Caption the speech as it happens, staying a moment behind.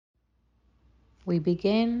We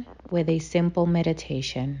begin with a simple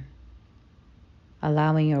meditation,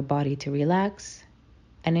 allowing your body to relax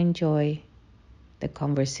and enjoy the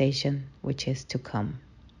conversation which is to come.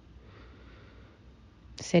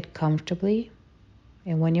 Sit comfortably,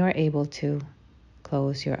 and when you are able to,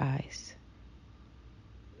 close your eyes.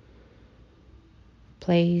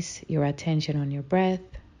 Place your attention on your breath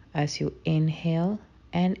as you inhale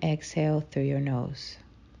and exhale through your nose.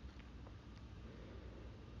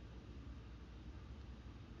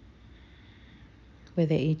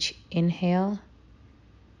 With each inhale,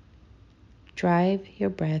 drive your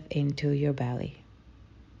breath into your belly,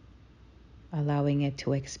 allowing it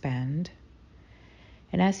to expand.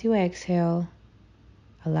 And as you exhale,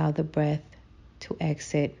 allow the breath to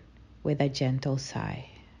exit with a gentle sigh.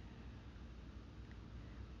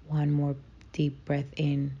 One more deep breath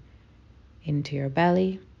in into your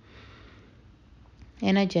belly,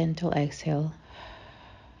 and a gentle exhale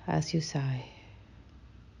as you sigh.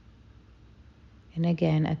 And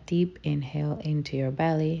again, a deep inhale into your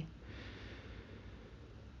belly,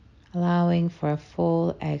 allowing for a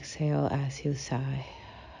full exhale as you sigh.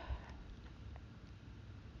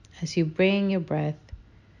 As you bring your breath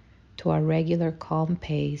to a regular calm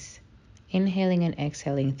pace, inhaling and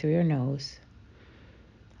exhaling through your nose,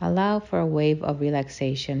 allow for a wave of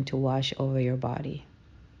relaxation to wash over your body.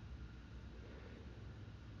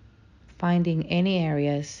 Finding any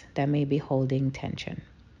areas that may be holding tension.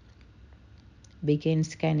 Begin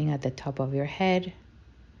scanning at the top of your head,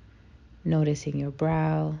 noticing your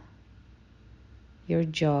brow, your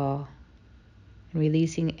jaw, and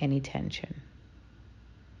releasing any tension.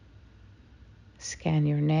 Scan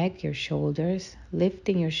your neck, your shoulders,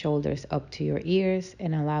 lifting your shoulders up to your ears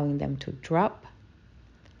and allowing them to drop.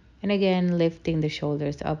 And again, lifting the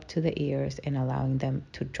shoulders up to the ears and allowing them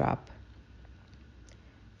to drop.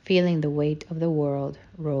 Feeling the weight of the world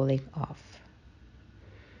rolling off.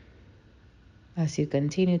 As you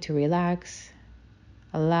continue to relax,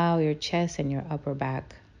 allow your chest and your upper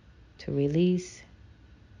back to release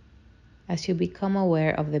as you become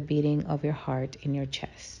aware of the beating of your heart in your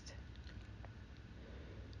chest.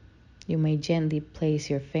 You may gently place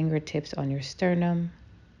your fingertips on your sternum,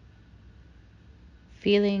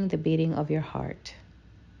 feeling the beating of your heart.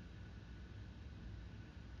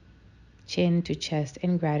 Chin to chest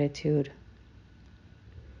in gratitude.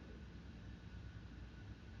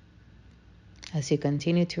 As you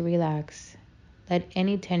continue to relax, let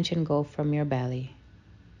any tension go from your belly,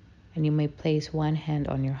 and you may place one hand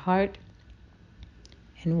on your heart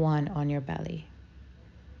and one on your belly,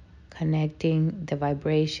 connecting the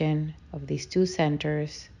vibration of these two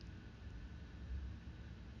centers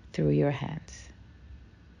through your hands.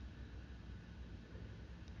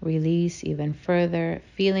 Release even further,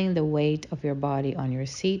 feeling the weight of your body on your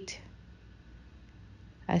seat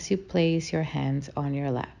as you place your hands on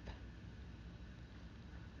your lap.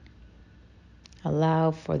 Allow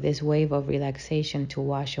for this wave of relaxation to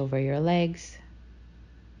wash over your legs,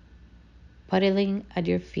 puddling at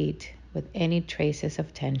your feet with any traces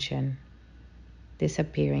of tension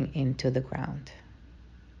disappearing into the ground.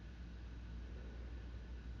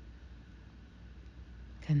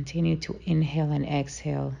 Continue to inhale and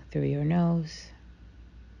exhale through your nose,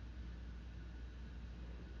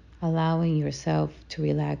 allowing yourself to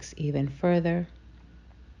relax even further.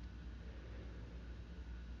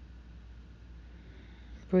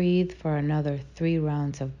 Breathe for another 3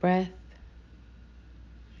 rounds of breath,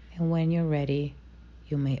 and when you're ready,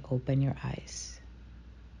 you may open your eyes.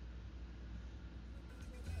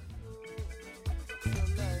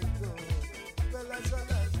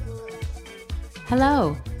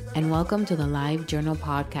 Hello, and welcome to the Live Journal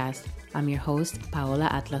Podcast. I'm your host, Paola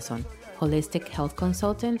Atlason, holistic health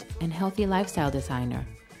consultant and healthy lifestyle designer.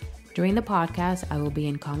 During the podcast, I will be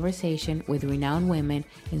in conversation with renowned women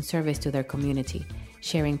in service to their community,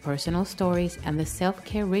 sharing personal stories and the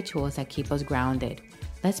self-care rituals that keep us grounded.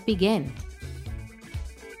 Let's begin.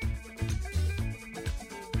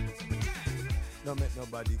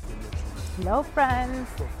 Hello, friends.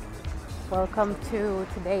 Welcome to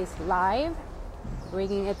today's live.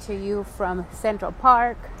 Bringing it to you from Central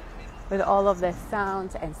Park with all of the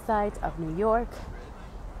sounds and sights of New York.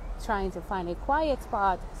 Trying to find a quiet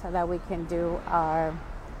spot so that we can do our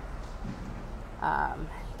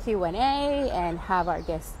Q&A and have our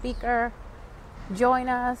guest speaker join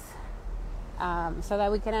us so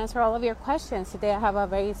that we can answer all of your questions. Today I have a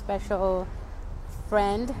very special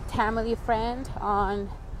friend, family friend on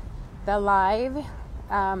the live,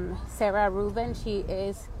 Sarah Rueven. She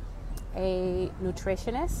is a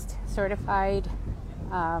nutritionist, certified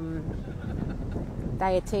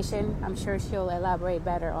dietitian. I'm sure she'll elaborate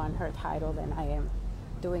better on her title than I am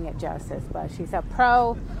doing it justice, but she's a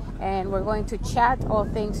pro, and we're going to chat all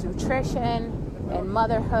things nutrition and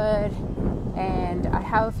motherhood. And I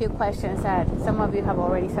have a few questions that some of you have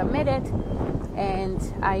already submitted, and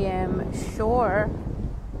I am sure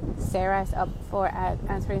Sarah's up for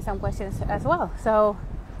answering some questions as well. So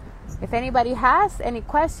if anybody has any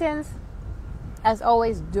questions, as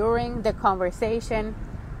always during the conversation,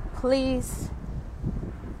 please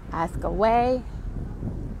ask away.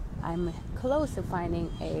 I'm close to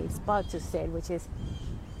finding a spot to sit, which is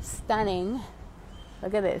stunning.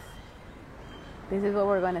 Look at this. This is where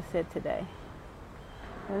we're going to sit today.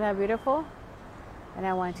 Isn't that beautiful? And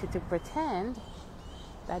I want you to pretend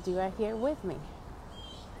that you are here with me.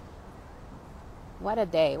 What a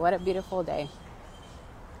day. What a beautiful day.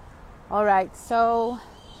 All right. So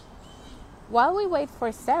while we wait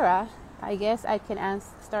for Sarah, I guess I can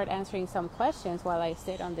start answering some questions while I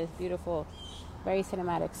sit on this beautiful, very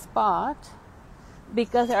cinematic spot,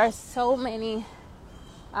 because there are so many,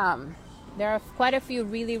 there are quite a few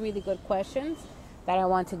really, really good questions that I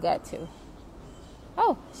want to get to.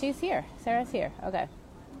 Oh, she's here. Sarah's here. Okay.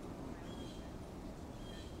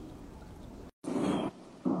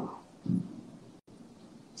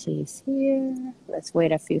 She's here. Let's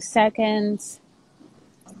wait a few seconds.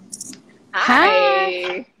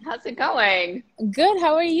 Hi. How's it going? Good.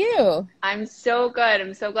 How are you? I'm so good.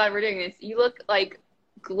 I'm so glad we're doing this. You look like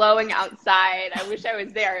glowing outside. I wish I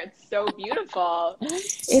was there. It's so beautiful.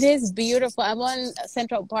 It is beautiful. I'm on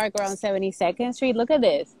Central Park around 72nd Street. Look at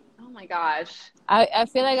this. Oh my gosh. I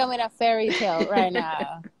feel like I'm in a fairy tale right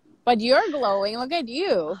now. But you're glowing. Look at you.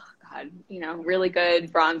 Oh God, really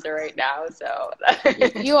good bronzer right now. So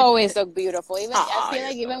you always look beautiful. Even I feel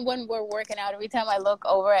like even when we're working out, every time I look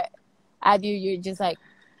over at you, you're just like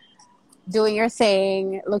doing your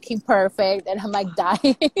thing, looking perfect, and I'm like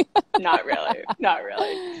dying. Not really.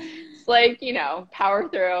 It's like, power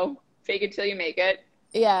through, fake it till you make it.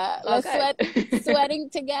 Yeah, let's sweating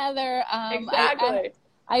together. Exactly.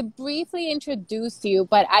 I briefly introduced you,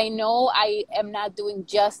 but I know I am not doing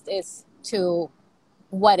justice to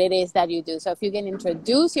what it is that you do. So if you can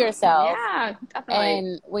introduce yourself, yeah, definitely,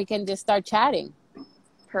 and we can just start chatting.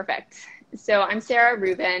 Perfect. So I'm Sarah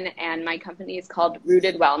Rueven, and my company is called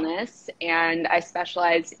Rooted Wellness, and I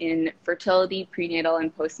specialize in fertility, prenatal,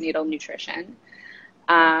 and postnatal nutrition.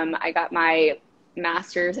 I got my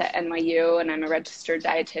master's at NYU, and I'm a registered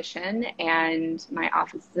dietitian, and my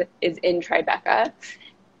office is in Tribeca.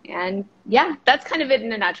 And yeah, that's kind of it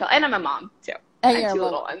in a nutshell. And I'm a mom too. I have two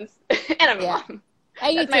little ones, and I'm a mom.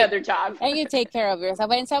 And that's my other job. And you take care of yourself.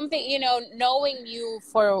 And something, knowing you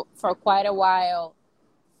for quite a while,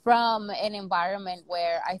 from an environment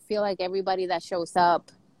where I feel like everybody that shows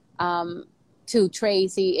up to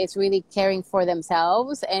Tracy is really caring for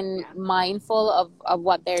themselves and mindful of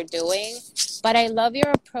what they're doing. But I love your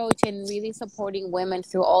approach in really supporting women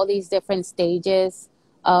through all these different stages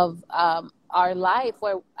of our life,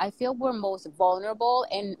 where I feel we're most vulnerable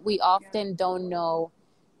and we often don't know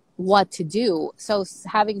what to do. So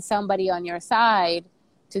having somebody on your side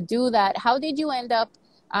to do that, how did you end up,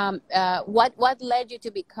 what led you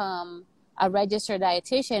to become a registered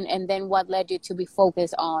dietitian, and then what led you to be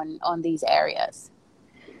focused on these areas?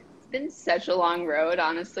 It's been such a long road,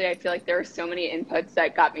 honestly. I feel like there were so many inputs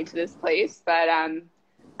that got me to this place, but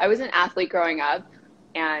I was an athlete growing up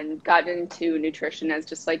and got into nutrition as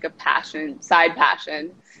just like a side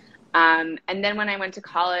passion. And then when I went to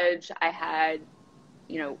college, I had,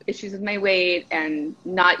 issues with my weight and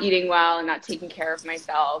not eating well and not taking care of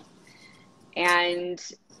myself. And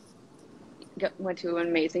went to an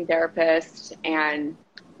amazing therapist and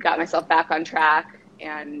got myself back on track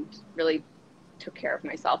and really took care of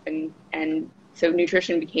myself. And so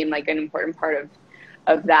nutrition became like an important part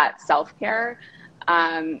of that self-care.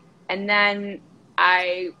 And then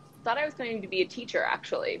I thought I was going to be a teacher,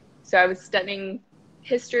 actually. So I was studying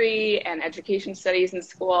history and education studies in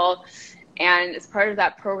school. And as part of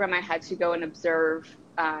that program, I had to go and observe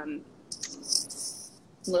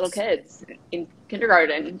little kids in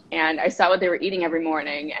kindergarten. And I saw what they were eating every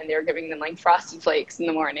morning. And they were giving them like Frosty Flakes in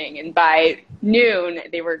the morning. And by noon,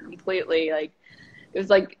 they were completely like, it was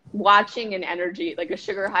like watching an energy, like a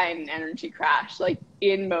sugar high and an energy crash, like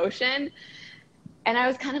in motion. And I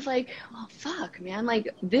was kind of like, well, fuck, man, like,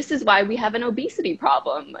 this is why we have an obesity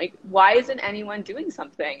problem. Like, why isn't anyone doing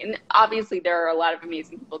something? And obviously there are a lot of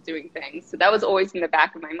amazing people doing things. So that was always in the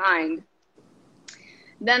back of my mind.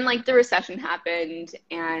 Then like the recession happened,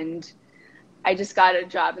 and I just got a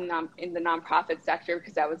job in the nonprofit sector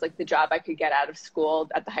because that was like the job I could get out of school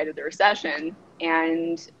at the height of the recession,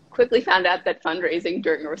 and quickly found out that fundraising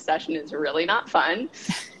during a recession is really not fun.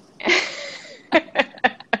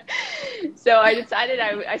 So I decided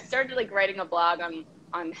I started like writing a blog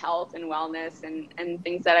on health and wellness and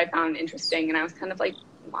things that I found interesting. And I was kind of like,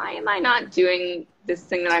 why am I not doing this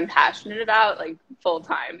thing that I'm passionate about like full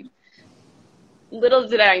time? Little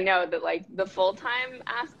did I know that like the full-time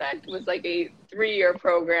aspect was like a 3-year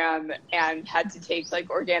program and had to take like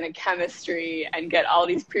organic chemistry and get all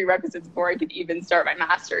these prerequisites before I could even start my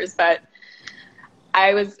master's. But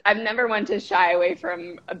I've never one to shy away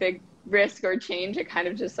from a big risk or change. I kind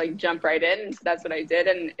of just like jump right in. And so that's what I did.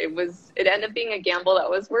 And it ended up being a gamble that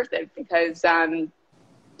was worth it because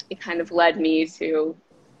it kind of led me to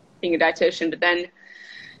being a dietitian. But then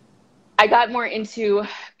I got more into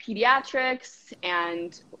pediatrics,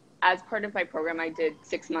 and as part of my program, I did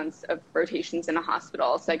 6 months of rotations in a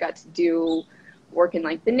hospital. So I got to do work in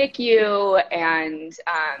like the NICU and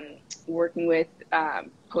working with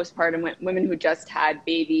postpartum women who just had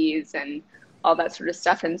babies and all that sort of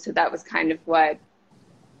stuff. And so that was kind of what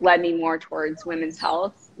led me more towards women's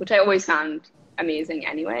health, which I always found amazing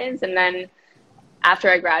anyways. And then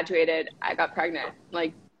after I graduated, I got pregnant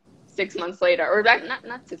like 6 months later, or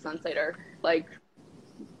not 6 months later, like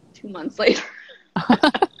 2 months later.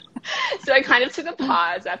 So I kind of took a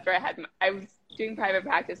pause after I was doing private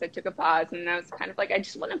practice. I took a pause and I was kind of like, I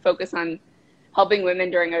just want to focus on helping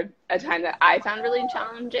women during a time that I found really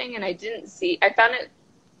challenging. And I found it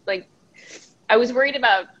like, I was worried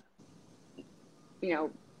about,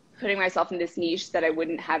 putting myself in this niche that I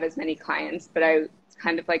wouldn't have as many clients, but I was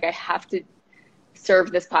kind of like, I have to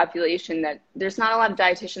serve this population that there's not a lot of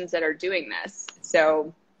dietitians that are doing this.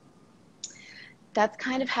 So that's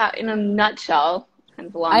kind of how, in a nutshell, kind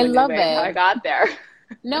of I love way it. how I got there.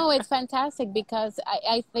 No, it's fantastic because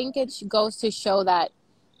I think it goes to show that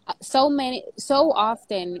so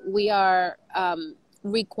often we are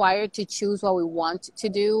required to choose what we want to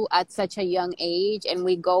do at such a young age, and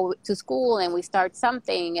we go to school and we start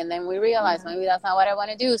something and then we realize maybe that's not what I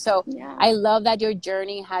want to do. So I love that your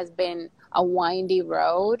journey has been a windy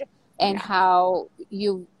road, and how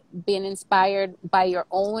you've been inspired by your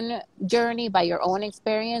own journey, by your own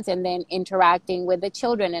experience, and then interacting with the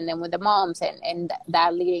children and then with the moms and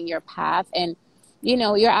that leading your path. And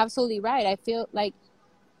you're absolutely right. I feel like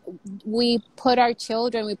we place our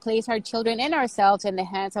children and ourselves in the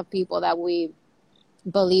hands of people that we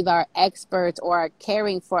believe are experts or are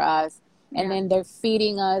caring for us. And then they're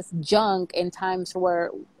feeding us junk in times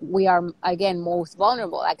where we are, again, most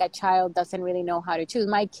vulnerable. Like a child doesn't really know how to choose.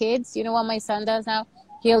 My kids, you know what my son does now?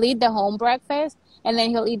 He'll eat the home breakfast and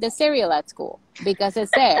then he'll eat the cereal at school because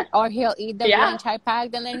it's there. Or he'll eat the lunch I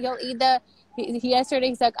packed and then he'll eat yesterday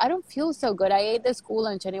he's like, I don't feel so good. I ate the school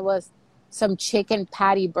lunch and it was some chicken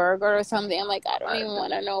patty burger or something. I'm like, I don't even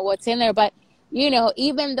want to know what's in there. But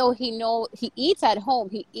even though he eats at home,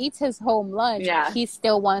 he eats his home lunch, he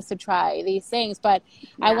still wants to try these things. But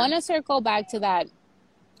I want to circle back to that,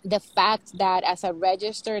 the fact that as a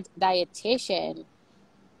registered dietitian,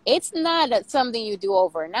 it's not something you do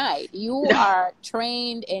overnight. You are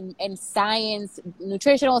trained in science,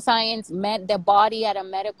 nutritional science, the body at a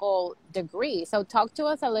medical degree. So talk to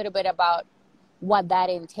us a little bit about what that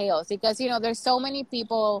entails, because there's so many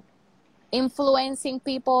people influencing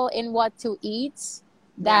people in what to eat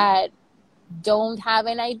that don't have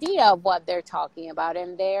an idea of what they're talking about,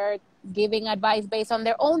 and they're giving advice based on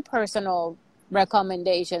their own personal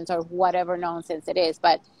recommendations or whatever nonsense it is.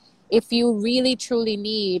 But if you really truly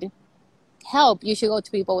need help, you should go to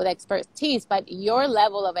people with expertise. But your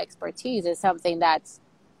level of expertise is something that's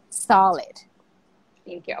solid.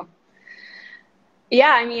 Thank you.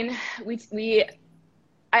 Yeah, I mean,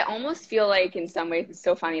 I almost feel like in some ways it's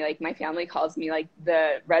so funny. Like my family calls me like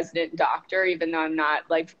the resident doctor, even though I'm not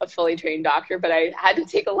like a fully trained doctor, but I had to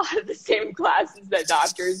take a lot of the same classes that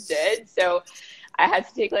doctors did. So I had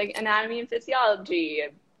to take like anatomy and physiology,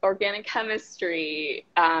 organic chemistry,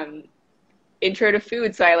 intro to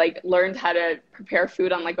food. So I like learned how to prepare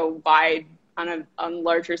food on like on a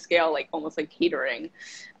larger scale, like almost like catering.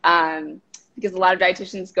 Because a lot of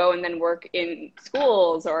dietitians go and then work in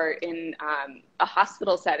schools or in a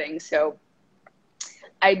hospital setting. So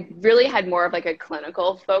I really had more of like a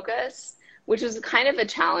clinical focus, which was kind of a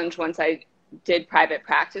challenge once I did private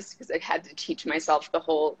practice, because I had to teach myself the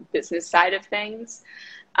whole business side of things,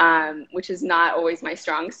 which is not always my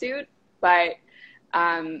strong suit. But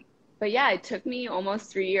yeah, it took me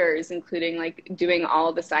almost 3 years, including like doing all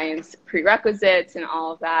of the science prerequisites and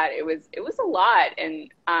all of that. It was a lot.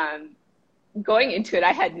 And going into it,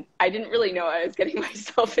 I didn't really know what I was getting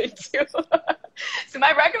myself into. So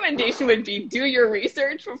my recommendation would be do your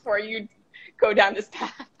research before you go down this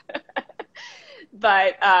path.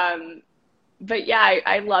 But yeah,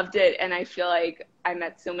 I loved it. And I feel like I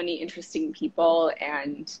met so many interesting people,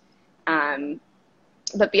 and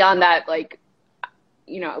But beyond that, like,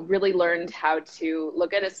 you know, really learned how to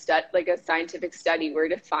look at a scientific study where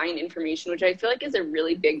to find information, which I feel like is a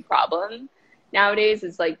really big problem nowadays.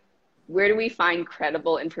 Is like, where do we find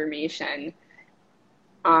credible information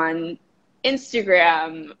on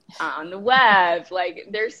Instagram, on the web? Like,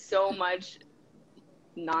 there's so much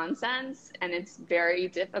nonsense, and it's very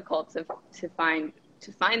difficult to find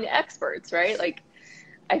the experts, right? Like,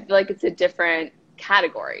 I feel like it's a different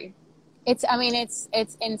category. It's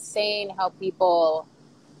insane how people,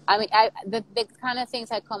 the kind of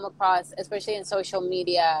things I come across, especially in social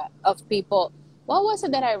media, of people. What was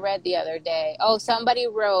it that I read the other day? Oh, somebody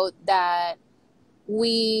wrote that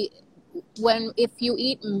if you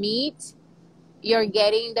eat meat, you're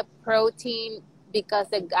getting the protein because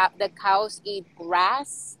the cows eat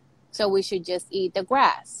grass, so we should just eat the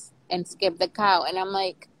grass and skip the cow. And I'm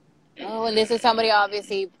like, oh, and this is somebody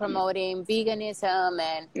obviously promoting veganism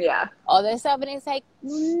and all this stuff. And it's like,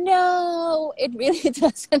 no, it really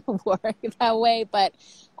doesn't work that way. But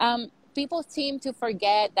people seem to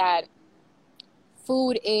forget that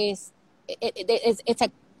food it's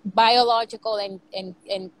a biological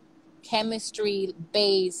and chemistry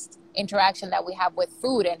based interaction that we have with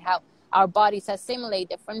food, and how our bodies assimilate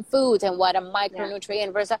different foods, and what a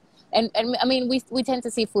micronutrient versus. And I mean, we tend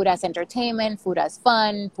to see food as entertainment, food as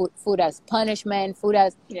fun, food as punishment, food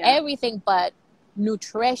as everything but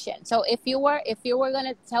nutrition. So if you were going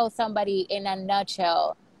to tell somebody in a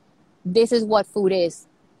nutshell, this is what food is,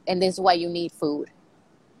 and this is why you need food,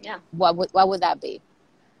 what would that be?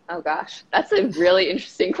 Oh gosh, that's a really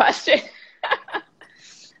interesting question.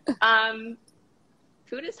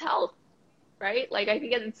 Food is health, right? Like, I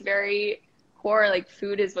think at its very core, like,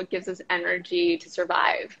 food is what gives us energy to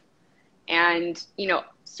survive. And, you know,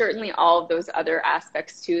 certainly all of those other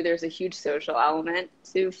aspects too. There's a huge social element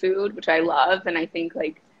to food, which I love. And I think,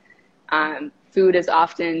 like, food is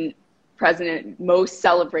often present at most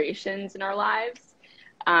celebrations in our lives.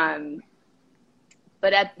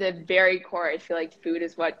 But at the very core, I feel like food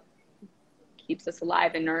is what keeps us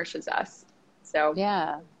alive and nourishes us. So,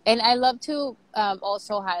 yeah. And I love to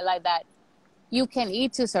also highlight that you can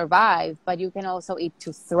eat to survive, but you can also eat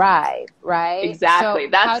to thrive, right? Exactly.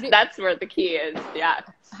 So that's where the key is. Yeah.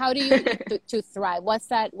 How do you to thrive? What's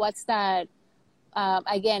that?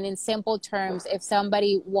 Again, in simple terms, if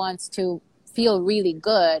somebody wants to feel really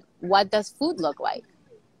good, what does food look like?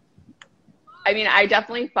 I mean, I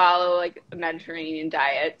definitely follow, like, a Mediterranean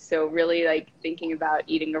diet. So really, like, thinking about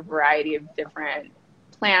eating a variety of different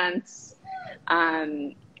plants,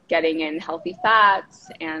 getting in healthy fats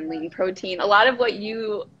and lean protein. A lot of what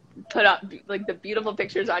you put up, like the beautiful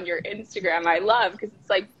pictures on your Instagram, I love, because it's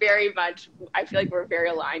like very much, I feel like we're very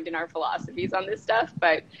aligned in our philosophies on this stuff.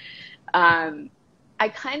 But I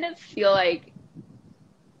kind of feel like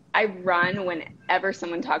I run whenever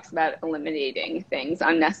someone talks about eliminating things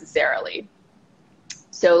unnecessarily.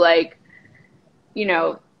 So, like, you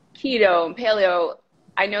know, keto and paleo,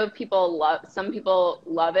 I know some people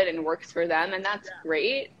love it and works for them, and that's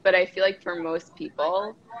great. But I feel like for most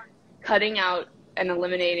people, cutting out and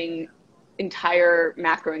eliminating entire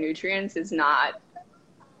macronutrients is not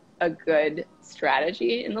a good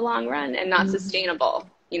strategy in the long run, and not sustainable,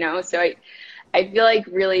 you know? So I feel like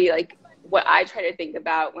really, like, what I try to think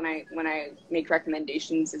about when I make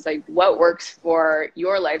recommendations is, like, what works for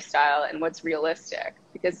your lifestyle and what's realistic,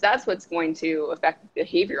 because that's what's going to affect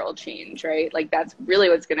behavioral change, right? Like, that's really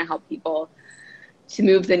what's going to help people to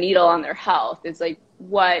move the needle on their health. It's like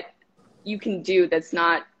what you can do that's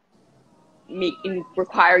not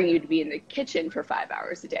requiring you to be in the kitchen for 5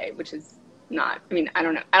 hours a day, which is not, I mean, I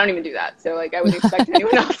don't know. I don't even do that. So, like, I wouldn't expect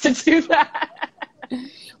anyone else to do that.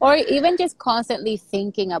 Or even just constantly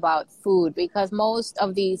thinking about food, because most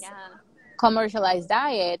of these commercialized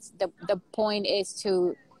diets, the point is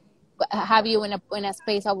to have you in a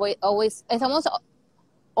space of always, it's almost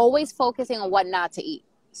always focusing on what not to eat.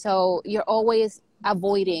 So you're always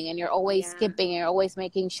avoiding, and you're always skipping, and you're always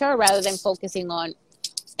making sure, rather than focusing on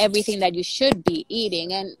everything that you should be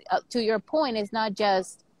eating. And to your point, it's not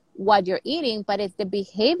just what you're eating, but it's the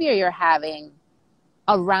behavior you're having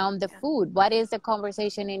around the food. What is the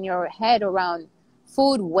conversation in your head around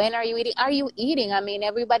food? When are you eating? Are you eating? I mean,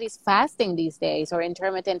 everybody's fasting these days, or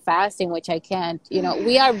intermittent fasting, which I can't, you know,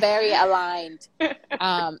 we are very aligned.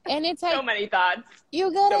 And it's like, so many thoughts.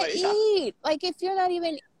 You gotta eat. Like, if you're not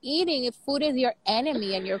even eating, if food is your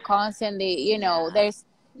enemy and you're constantly, you know,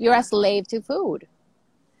 you're a slave to food.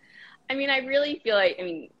 I mean, I really feel like,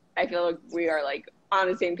 I feel like we are, like,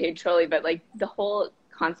 on the same page totally, but, like, the whole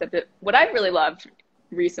concept of what I've really loved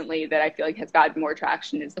recently that I feel like has gotten more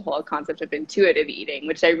traction is the whole concept of intuitive eating,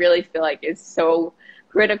 which I really feel like is so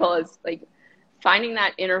critical is like finding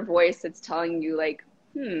that inner voice that's telling you like,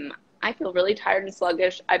 I feel really tired and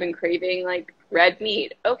sluggish. I've been craving like red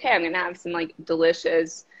meat. Okay, I'm gonna have some like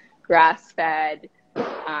delicious grass-fed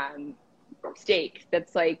steak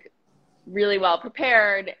that's like really well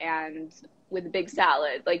prepared and with a big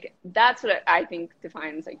salad. Like that's what I think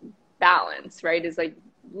defines like balance, right? Is like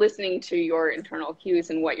listening to your internal cues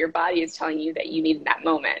and what your body is telling you that you need in that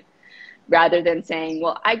moment, rather than saying,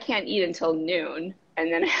 well, I can't eat until noon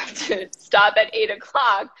and then I have to stop at 8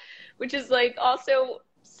 o'clock, which is like also,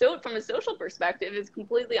 so from a social perspective, is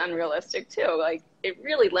completely unrealistic too. Like it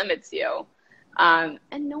really limits you. And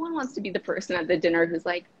no one wants to be the person at the dinner who's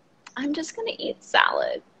like, I'm just going to eat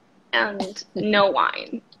salad and no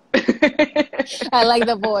wine. I like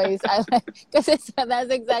the voice. I like, because that's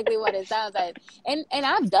exactly what it sounds like. And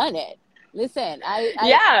I've done it. Listen,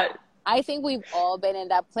 I think we've all been in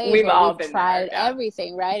that place where we've tried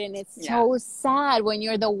everything, right? And it's so sad when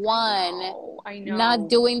you're the one I know. not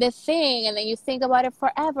doing the thing, and then you think about it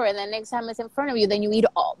forever, and then next time it's in front of you, then you eat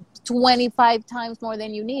 25 times more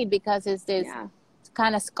than you need, because it's this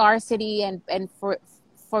kind of scarcity and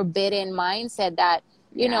forbidden mindset that,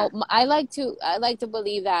 you know, I like to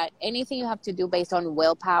believe that anything you have to do based on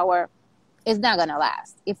willpower is not going to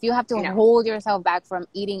last. If you have to hold yourself back from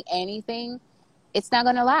eating anything, it's not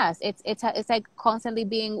going to last. It's like constantly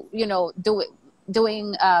being, you know,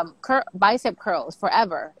 doing bicep curls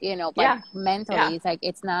forever, you know, but mentally it's like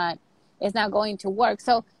it's not going to work.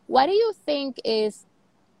 So what do you think is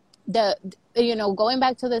you know, going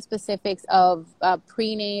back to the specifics of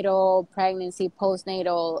prenatal, pregnancy,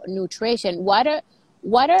 postnatal nutrition, what are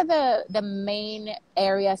the main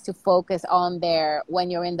areas to focus on there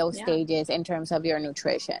when you're in those stages in terms of your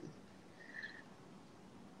nutrition?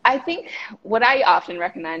 I think what I often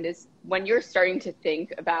recommend is when you're starting to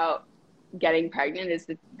think about getting pregnant is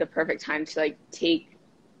the perfect time to like take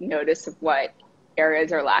notice of what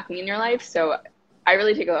areas are lacking in your life. So I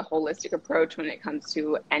really take a holistic approach when it comes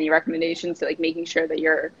to any recommendations. So like making sure that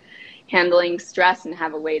you're handling stress and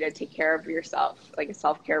have a way to take care of yourself, like a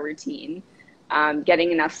self-care routine,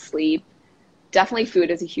 getting enough sleep. Definitely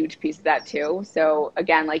food is a huge piece of that too. So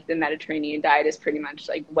again, like the Mediterranean diet is pretty much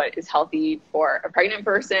like what is healthy for a pregnant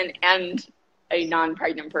person and a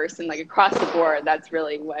non-pregnant person, like across the board. That's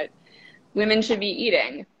really what women should be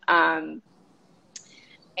eating. And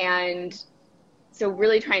so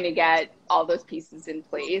really trying to get all those pieces in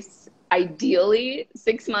place, ideally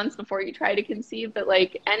 6 months before you try to conceive, but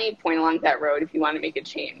like any point along that road, if you want to make a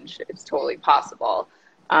change, it's totally possible.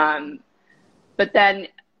 But then,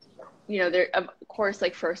 you know, there, of course,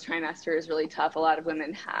 like first trimester is really tough. A lot of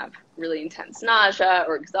women have really intense nausea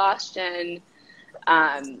or exhaustion.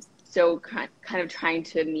 So kind of trying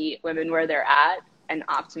to meet women where they're at and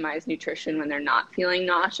optimize nutrition when they're not feeling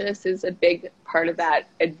nauseous is a big part of that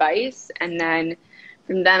advice. And then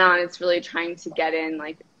from then on, it's really trying to get in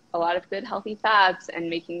like a lot of good healthy fats and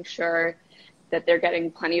making sure that they're getting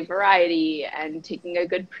plenty of variety and taking a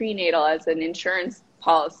good prenatal as an insurance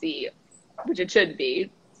policy, which it should be.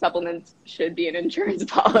 Supplements should be an insurance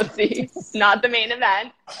policy, not the main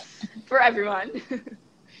event for everyone.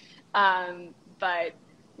 But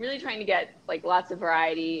really trying to get like lots of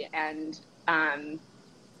variety and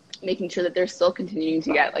making sure that they're still continuing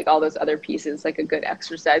to get like all those other pieces, like a good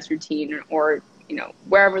exercise routine or you know,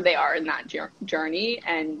 wherever they are in that journey,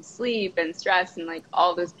 and sleep and stress and like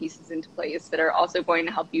all those pieces into place that are also going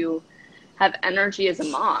to help you have energy as a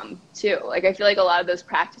mom too. Like I feel like a lot of those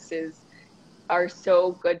practices are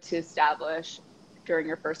so good to establish during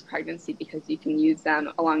your first pregnancy because you can use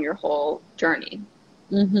them along your whole journey.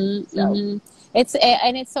 It's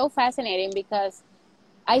so fascinating because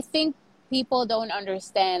I think people don't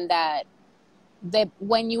understand that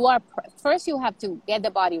when you are first, you have to get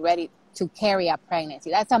the body ready to carry a pregnancy.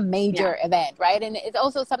 That's a major event, right? And it's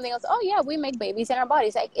also something else. Oh yeah, we make babies in our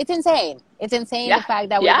bodies. Like it's insane. It's insane the fact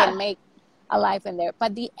that we can make a life in there,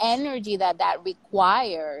 but the energy that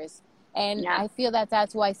requires. And I feel that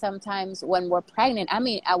that's why sometimes when we're pregnant, I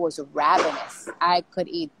mean, I was ravenous. I could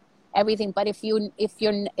eat everything, but if you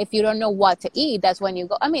don't know what to eat, that's when you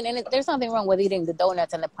go. I mean, and there's nothing wrong with eating the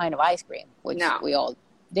donuts and the pint of ice cream, which we all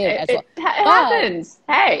did as well. It happens.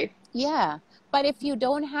 Hey. Yeah, but if you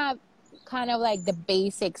don't have kind of like the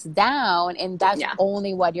basics down and that's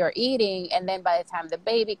only what you're eating, and then by the time the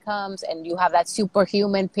baby comes and you have that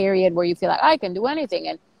superhuman period where you feel like I can do anything,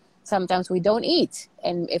 and sometimes we don't eat,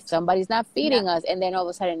 and if somebody's not feeding us, and then all of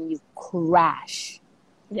a sudden you crash,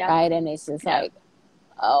 right? And it's just like,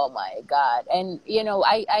 oh my God. And you know,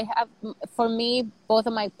 I have, for me, both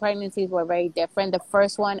of my pregnancies were very different. The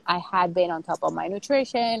first one, I had been on top of my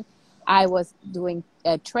nutrition. I was doing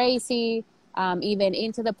Tracy, even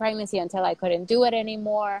into the pregnancy until I couldn't do it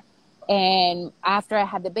anymore. And after I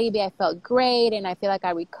had the baby, I felt great. And I feel like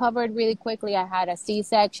I recovered really quickly. I had a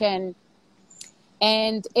C-section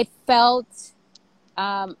and it felt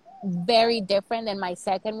very different than my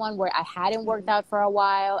second one, where I hadn't worked out for a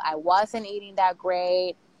while. I wasn't eating that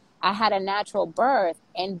great. I had a natural birth,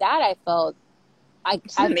 and that I felt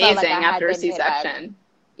It's amazing felt like I after a had been hit by, C-section.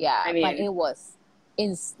 yeah, I mean, but it was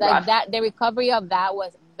like rough. that. The recovery of that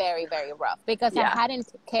was very, very rough because I Yeah.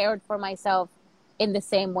 hadn't cared for myself in the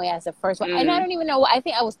same way as the first one. And I Mm. don't even know. I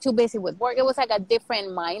think I was too busy with work. It was like a different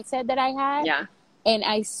mindset that I had. Yeah. And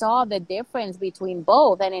I saw the difference between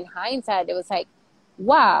both. And in hindsight, it was like,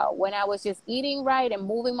 wow, when I was just eating right and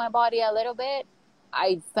moving my body a little bit,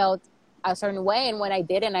 I felt a certain way. And when I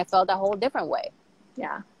didn't, I felt a whole different way.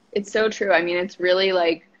 Yeah. It's so true. I mean, it's really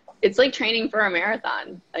like, it's like training for a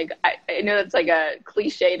marathon. Like, I know that's like a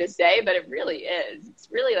cliche to say, but it really is. It's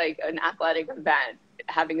really like an athletic event,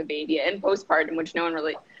 having a baby and postpartum, which no one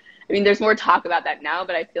really, I mean, there's more talk about that now,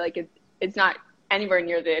 but I feel like it's not anywhere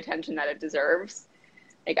near the attention that it deserves.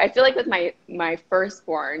 Like, I feel like with my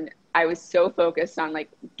firstborn, I was so focused on like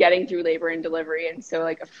getting through labor and delivery and so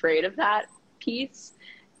like afraid of that piece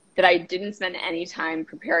that I didn't spend any time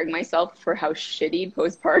preparing myself for how shitty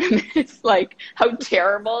postpartum is, like how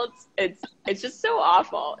terrible it's just so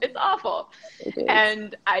awful. It's awful. It is.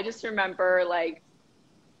 And I just remember like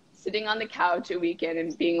sitting on the couch a weekend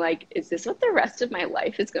and being like, is this what the rest of my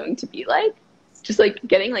life is going to be like? Just like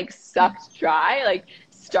getting like sucked dry, like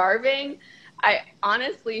starving. I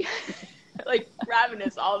honestly like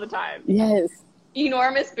ravenous all the time. Yes.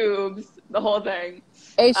 Enormous boobs, the whole thing.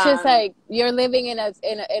 It's just like you're living in a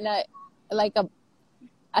like a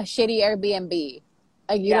shitty Airbnb.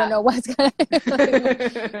 Like you don't know what's gonna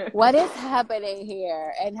like, what is happening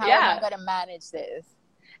here and how am I gonna manage this?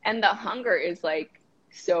 And the hunger is like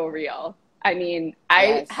so real. I mean,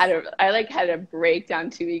 I had a breakdown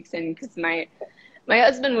 2 weeks in because my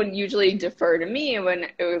husband would usually defer to me when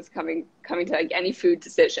it was coming to like any food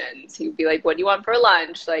decisions. He'd be like, "What do you want for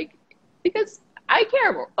lunch?" Like, because I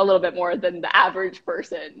care a little bit more than the average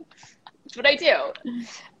person. That's what I do.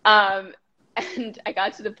 And I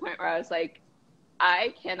got to the point where I was like,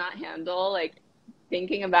 I cannot handle like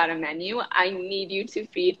thinking about a menu. I need you to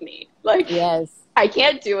feed me. Like, yes, I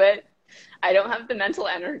can't do it. I don't have the mental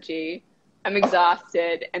energy. I'm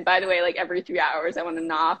exhausted. And by the way, like every 3 hours, I want to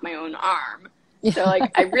gnaw off my own arm. So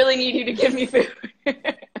like, I really need you to give me food.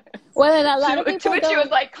 Well, and a lot of people to which she was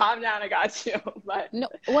like, calm down, I got you. But no,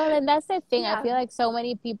 well, and that's the thing. Yeah. I feel like so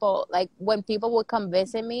many people, like when people would come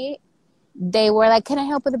visit me, they were like, can I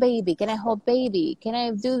help with the baby? Can I hold baby? Can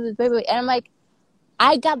I do this baby? And I'm like,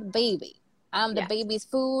 I got the baby. I'm the baby's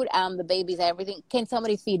food. I'm the baby's everything. Can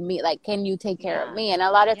somebody feed me? Like, can you take care of me? And a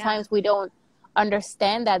lot of times we don't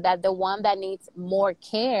understand that the one that needs more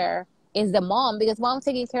care is the mom, because mom's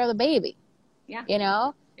taking care of the baby. Yeah. You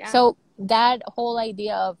know? Yeah. So that whole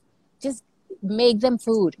idea of just make them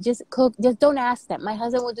food, just cook, just don't ask them. My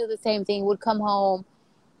husband would do the same thing, would come home.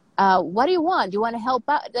 What do you want? Do you want to help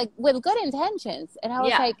out? Like with good intentions. And I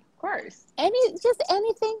was like, of course. anything, just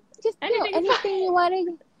Anything, anything you want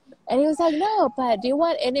to. And he was like, no, but do you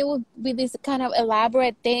want? And it would be these kind of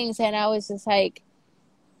elaborate things. And I was just like,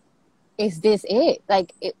 is this it?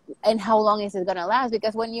 Like, and how long is it going to last?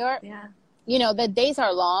 Because when you're, you know, the days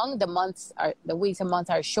are long, the weeks and months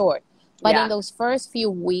are short. But in those first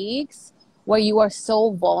few weeks where you are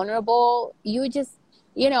so vulnerable, you just,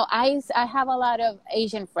 you know, I have a lot of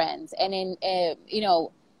Asian friends, and you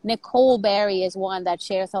know, Nicole Berry is one that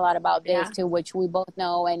shares a lot about this too, which we both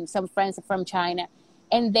know, and some friends from China.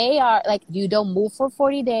 And they are like, you don't move for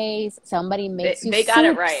 40 days. Somebody makes you They got soups,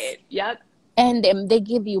 it right. Yep. And they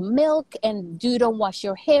give you milk, and you don't wash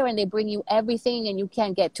your hair, and they bring you everything, and you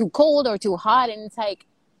can't get too cold or too hot. And it's like,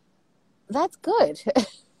 that's good.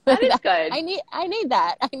 That is good. I need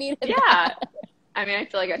that. I need that. I mean, I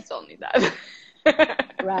feel like I still need that.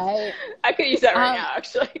 Right. I could use that right now,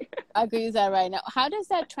 actually. I could use that right now. How does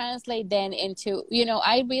that translate then into, you know,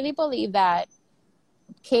 I really believe that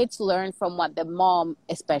kids learn from what the mom,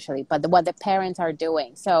 especially, but what the parents are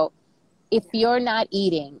doing. So if you're not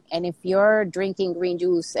eating, and if you're drinking green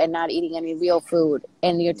juice and not eating any real food,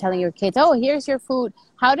 and you're telling your kids, oh, here's your food,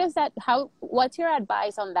 what's your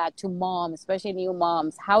advice on that to moms, especially new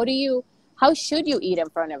moms? How should you eat in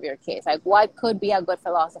front of your kids? Like, what could be a good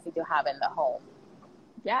philosophy to have in the home?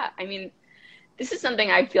 Yeah, I mean, this is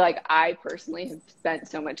something I feel like I personally have spent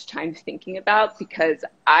so much time thinking about, because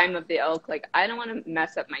I'm of the ilk, like, I don't want to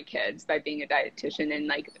mess up my kids by being a dietitian, and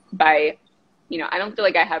like by, you know, I don't feel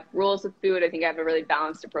like I have rules with food. I think I have a really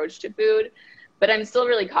balanced approach to food, but I'm still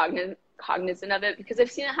really cognizant of it, because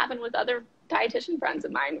I've seen it happen with other dietitian friends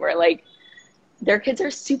of mine where like their kids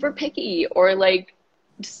are super picky or like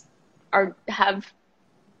just have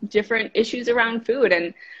different issues around food.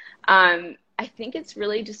 And I think it's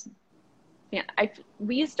really just, yeah,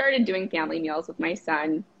 we started doing family meals with my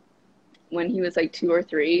son when he was like 2 or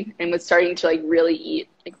 3 and was starting to like really eat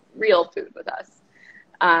like real food with us.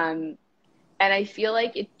 And I feel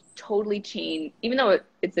like it totally changed, even though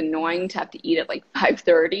it's annoying to have to eat at like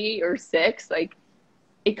 5:30 or 6, like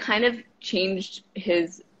it kind of changed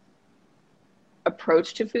his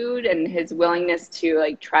approach to food and his willingness to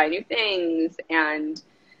like try new things. And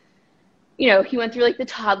you know, he went through like the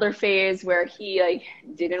toddler phase where he like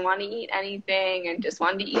didn't want to eat anything and just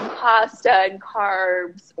wanted to eat pasta and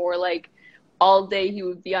carbs, or like all day he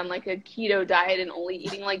would be on like a keto diet and only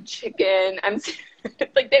eating like chicken.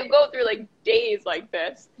 Like they would go through like days like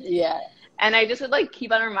this. Yeah. And I just would like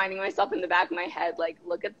keep on reminding myself in the back of my head, like,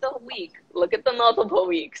 look at the week, look at the multiple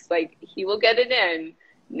weeks, like he will get it in.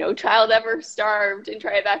 No child ever starved in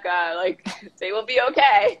Tribeca. Like they will be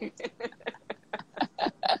okay.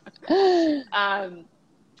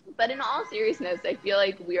 But in all seriousness, I feel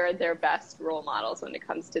like we are their best role models when it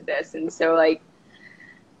comes to this. And so like,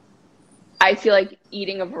 I feel like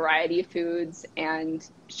eating a variety of foods and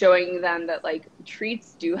showing them that like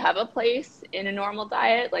treats do have a place in a normal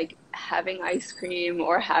diet, like having ice cream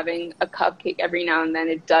or having a cupcake every now and then,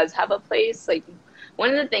 it does have a place. Like one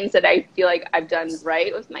of the things that I feel like I've done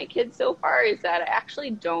right with my kids so far is that I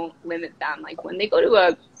actually don't limit them. Like when they go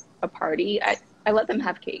to a party, I let them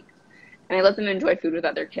have cake and I let them enjoy food with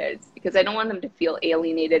other kids because I don't want them to feel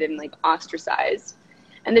alienated and like ostracized.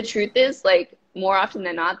 And the truth is, like, more often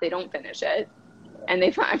than not, they don't finish it. And they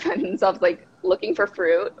find themselves like looking for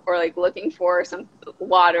fruit or like looking for some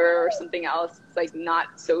water or something else. It's like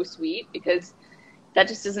not so sweet because that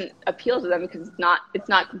just doesn't appeal to them because it's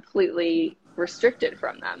not completely restricted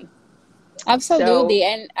from them. Absolutely. So,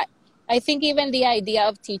 and I think even the idea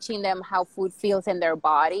of teaching them how food feels in their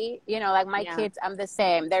body, you know, like my kids, I'm the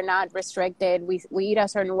same. They're not restricted. We eat a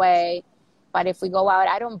certain way. But if we go out,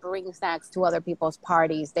 I don't bring snacks to other people's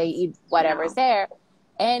parties. They eat whatever's there.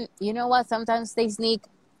 And you know what? Sometimes they sneak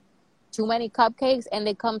too many cupcakes and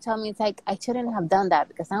they come tell me, it's like, I shouldn't have done that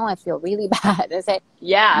because now I feel really bad. I say,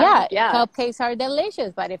 yeah, cupcakes are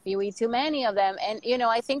delicious, but if you eat too many of them, and, you know,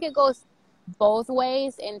 I think it goes both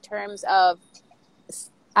ways in terms of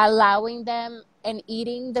allowing them and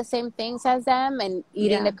eating the same things as them and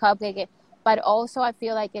eating the cupcake. But also I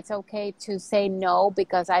feel like it's okay to say no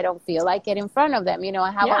because I don't feel like it in front of them. You know, I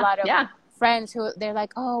have a lot of friends who they're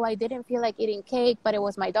like, oh, I didn't feel like eating cake, but it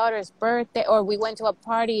was my daughter's birthday, or we went to a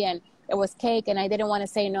party and it was cake and I didn't want to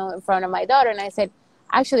say no in front of my daughter. And I said,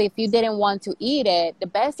 actually, if you didn't want to eat it, the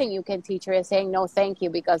best thing you can teach her is saying no, thank you,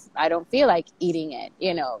 because I don't feel like eating it.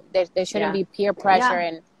 You know, there shouldn't be peer pressure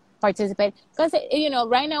and participate, because you know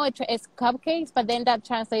right now it's cupcakes, but then that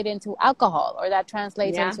translates into alcohol, or that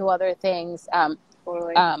translates into other things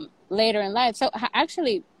later in life. So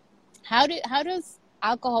actually, how does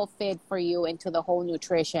alcohol fit for you into the whole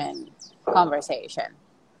nutrition conversation?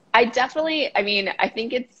 I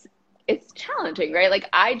think it's challenging, right? Like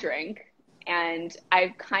I drink, and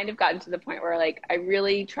I've kind of gotten to the point where like I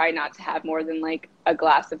really try not to have more than like a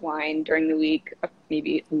glass of wine during the week,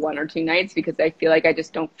 maybe 1 or 2 nights, because I feel like I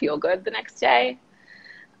just don't feel good the next day.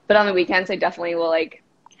 But on the weekends, I definitely will like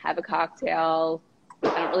have a cocktail.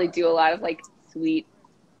 I don't really do a lot of like sweet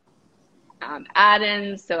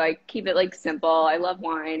add-ins, so I keep it like simple. I love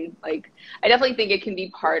wine. Like I definitely think it can be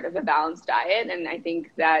part of a balanced diet, and I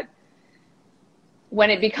think that when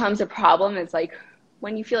it becomes a problem, it's like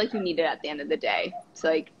when you feel like you need it at the end of the day to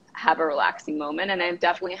like have a relaxing moment. And I've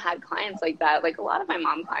definitely had clients like that. Like a lot of my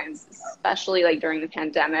mom clients, especially like during the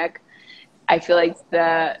pandemic, I feel like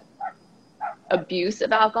the abuse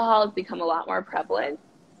of alcohol has become a lot more prevalent.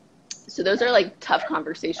 So those are like tough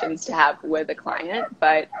conversations to have with a client,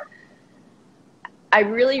 but I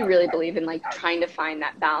really, really believe in like trying to find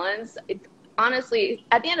that balance. It's honestly,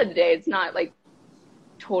 at the end of the day, it's not like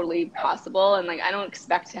totally possible, and like I don't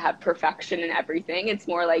expect to have perfection in everything. It's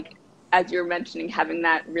more like, as you're mentioning, having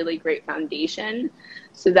that really great foundation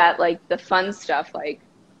so that like the fun stuff like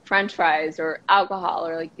French fries or alcohol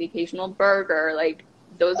or like the occasional burger, like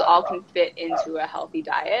those all can fit into a healthy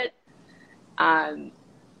diet.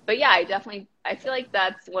 But yeah, I feel like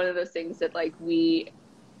that's one of those things that like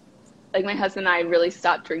my husband and I really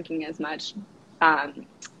stopped drinking as much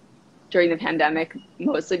during the pandemic,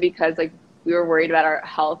 mostly because like we were worried about our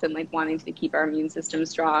health and like wanting to keep our immune system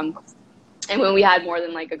strong. And when we had more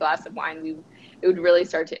than like a glass of wine, it would really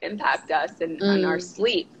start to impact us and on our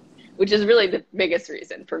sleep, which is really the biggest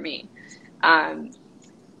reason for me.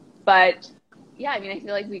 But yeah, I mean, I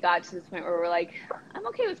feel like we got to this point where we're like, I'm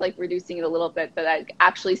okay with like reducing it a little bit, but like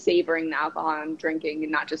actually savoring the alcohol I'm drinking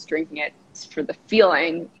and not just drinking it for the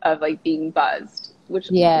feeling of like being buzzed, which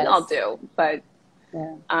we all Yes. do. But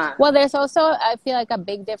Yeah. um, Well, there's also, I feel like, a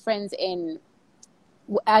big difference in,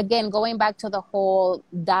 again, going back to the whole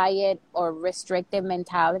diet or restrictive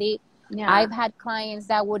mentality. yeah, I've had clients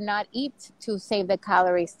that would not eat to save the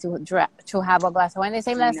calories to have a glass of wine. The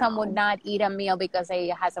same that some would no, not eat a meal because they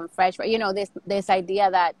had some fresh, you know, this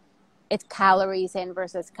idea that it's calories in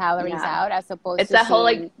versus calories yeah, out, as opposed it's to that whole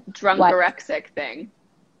like seeing what. drunkorexic thing,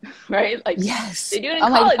 right? Like Yes. they do it in Oh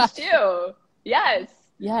my college God. too. Yes,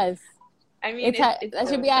 Yes. I mean it's That should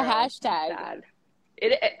so be a true. It's hashtag. sad.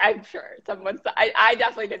 I'm sure someone's. I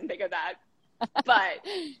definitely didn't think of that, but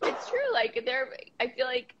it's true. Like I feel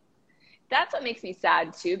like that's what makes me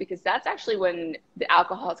sad too, because that's actually when the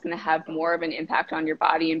alcohol is going to have more of an impact on your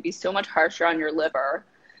body and be so much harsher on your liver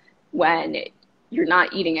when you're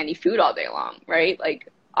not eating any food all day long, right? Like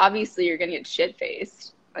obviously you're going to get shit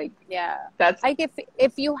faced. Like Yeah. that's Like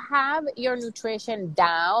if you have your nutrition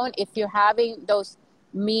down, if you're having those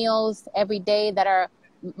meals every day that are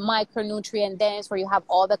micronutrient dense, where you have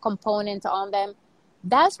all the components on them,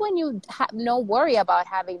 that's when you have no worry about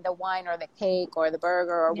having the wine or the cake or the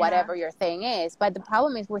burger or yeah, whatever your thing is. But the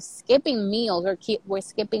problem is we're skipping meals, we're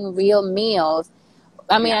skipping real meals.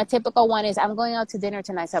 I mean, yeah, a typical one is, I'm going out to dinner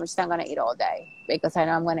tonight, so I'm just not going to eat all day because I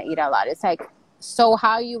know I'm going to eat a lot. It's like, so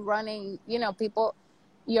how are you running, you know, people,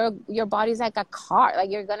 your body's like a car. Like,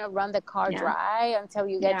 you're going to run the car yeah, dry until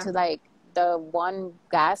you get yeah. to like the one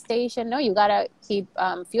gas station. No, you got to keep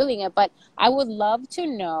fueling it. But I would love to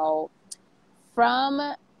know,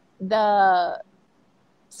 from the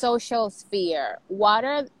social sphere, what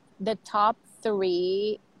are the top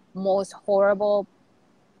 3 most horrible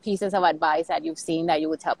pieces of advice that you've seen that you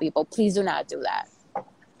would tell people, please do not do that?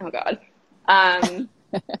 Oh God. I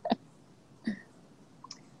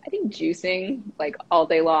think juicing like all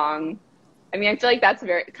day long. I mean, I feel like that's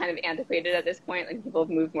very kind of antiquated at this point. Like people have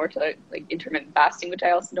moved more to like intermittent fasting, which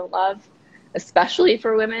I also don't love, especially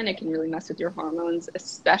for women. It can really mess with your hormones,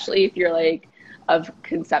 especially if you're like of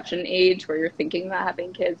conception age where you're thinking about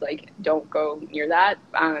having kids. Like don't go near that.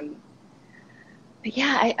 But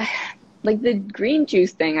yeah, I like the green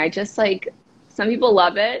juice thing. I just like, some people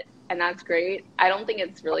love it and that's great. I don't think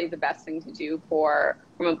it's really the best thing to do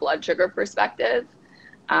from a blood sugar perspective.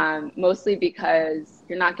 Mostly because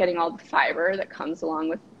you're not getting all the fiber that comes along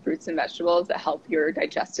with fruits and vegetables that help your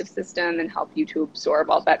digestive system and help you to absorb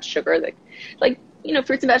all that sugar that, like, you know,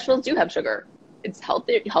 fruits and vegetables do have sugar. It's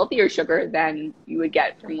healthier sugar than you would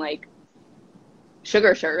get from like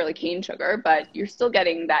sugar, like cane sugar, but you're still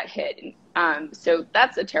getting that hit. So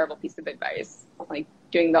that's a terrible piece of advice, like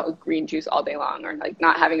doing the green juice all day long or like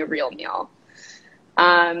not having a real meal.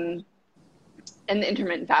 And the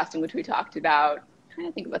intermittent fasting, which we talked about. I'm trying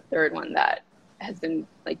to think of a third one that has been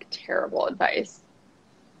like terrible advice.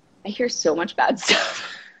 I hear so much bad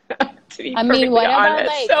stuff, to be I perfectly mean, what about honest,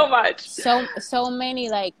 like so much. so many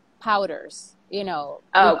like powders, you know,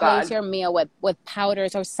 Oh replace God. your meal with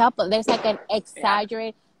powders or supplements. There's like an Yeah.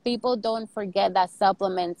 exaggerate. People don't forget that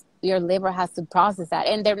supplements, your liver has to process that,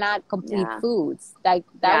 and they're not complete Yeah. foods. Like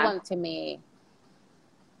that Yeah. one to me.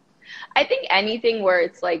 I think anything where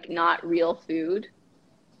it's like not real food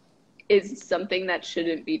is something that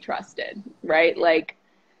shouldn't be trusted, right? Like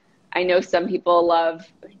I know some people love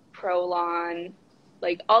like, Prolon,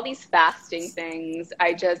 like all these fasting things.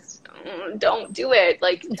 I just don't do it.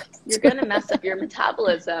 Like you're going to mess up your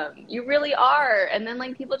metabolism. You really are. And then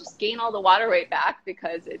like people just gain all the water weight back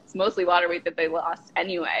because it's mostly water weight that they lost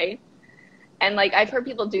anyway. And like I've heard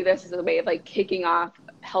people do this as a way of like kicking off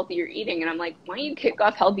healthier eating. And I'm like, why don't you kick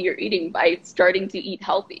off healthier eating by starting to eat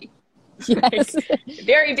healthy? Yes. Like,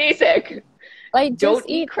 very basic. Like Don't just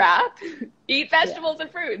eat crap. Eat vegetables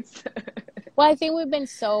and fruits. Well, I think we've been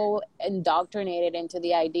so indoctrinated into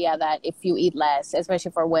the idea that if you eat less,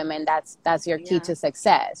 especially for women, that's your key Yeah. to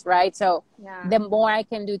success, right? So Yeah. the more I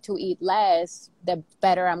can do to eat less, the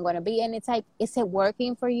better I'm going to be. And it's like, is it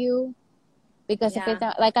working for you? Because if Yeah. it's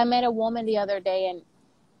not, like, I met a woman the other day, and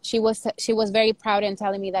she was very proud in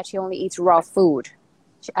telling me that she only eats raw food.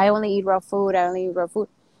 I only eat raw food. I only eat raw food.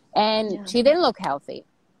 And Yeah. she didn't look healthy.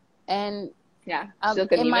 And Yeah. Still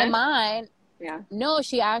couldn't in my even. mind, Yeah. no,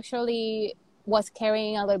 she actually was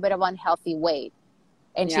carrying a little bit of unhealthy weight.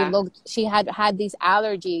 And Yeah. she had these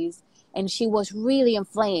allergies, and she was really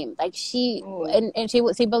inflamed. Like she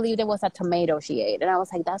believed it was a tomato she ate. And I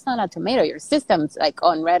was like, that's not a tomato. Your system's like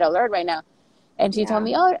on red alert right now. And she told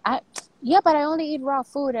me, but I only eat raw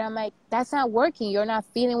food. And I'm like, that's not working. You're not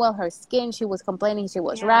feeling well. Her skin, she was complaining she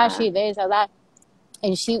was rashy, this or that.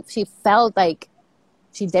 And she felt like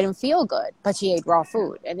she didn't feel good, but she ate raw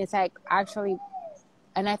food. And it's like, actually,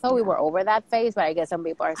 and I thought we were over that phase, but I guess some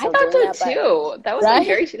people are I still thought doing so that. But too. That was like right,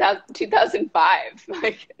 very 2005.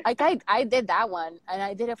 Like, I did that one, and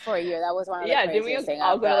I did it for a year. That was one of the yeah, didn't we craziest things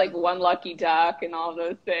all I've go to like done. One Lucky Duck and all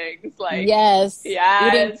those things? Like, Yes, eating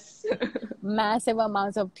yes. massive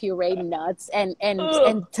amounts of pureed nuts Ugh.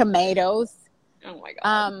 and tomatoes. Oh my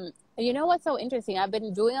God. You know what's so interesting? I've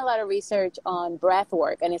been doing a lot of research on breath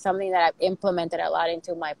work, and it's something that I've implemented a lot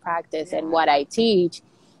into my practice and Yeah. what I teach.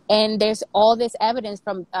 And there's all this evidence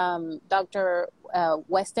from Dr.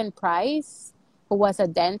 Weston Price, who was a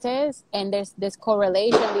dentist, and there's this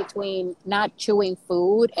correlation between not chewing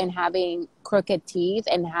food and having crooked teeth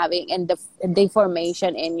and having and the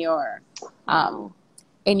deformation Wow.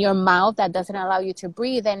 in your mouth that doesn't allow you to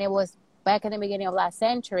breathe. And it was back in the beginning of last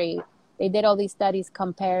century. They did all these studies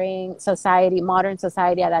comparing modern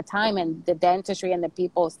society at that time, and the dentistry and the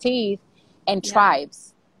people's teeth and Yeah.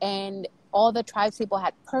 tribes. And all the tribes people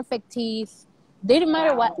had perfect teeth. Didn't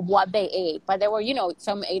matter Wow. what they ate, but there were,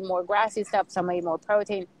 some ate more grassy stuff, some ate more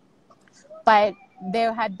protein. But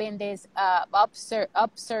there had been this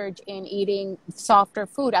upsurge in eating softer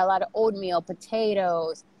food, a lot of oatmeal,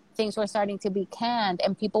 potatoes. Things were starting to be canned,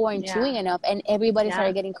 and people weren't Yeah. chewing enough, and everybody Yeah.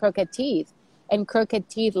 started getting crooked teeth. And crooked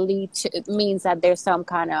teeth means that there's some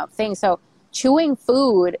kind of thing. So chewing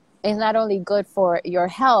food is not only good for your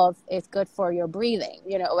health; it's good for your breathing. I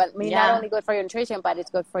mean, not Yeah. only good for your nutrition, but it's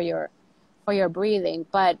good for your breathing.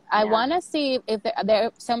 But I Yeah. want to see if there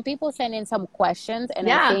are some people send in some questions, and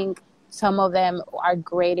I Yeah. think some of them are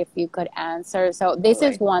great if you could answer. So this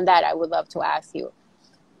is Totally. one that I would love to ask you.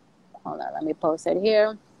 Hold on, let me post it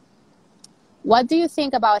here. What do you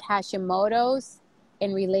think about Hashimoto's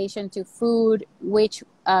in relation to food, which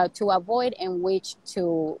to avoid and which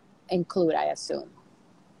to include, I assume?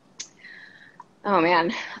 Oh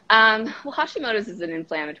man. Well, Hashimoto's is an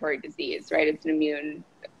inflammatory disease, right? It's an immune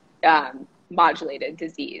modulated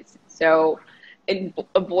disease. So,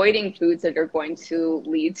 avoiding foods that are going to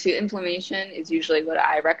lead to inflammation is usually what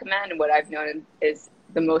I recommend and what I've known is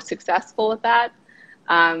the most successful with that.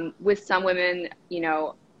 With some women,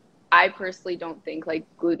 I personally don't think like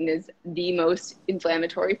gluten is the most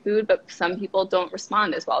inflammatory food, but some people don't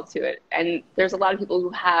respond as well to it. And there's a lot of people who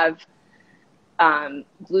have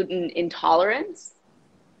gluten intolerance,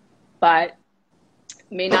 but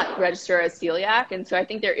may not register as celiac. And so I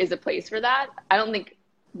think there is a place for that. I don't think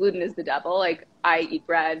gluten is the devil. Like I eat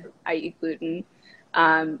bread, I eat gluten.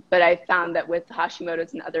 But I found that with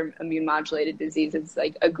Hashimoto's and other immune modulated diseases,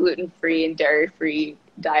 like a gluten-free and dairy-free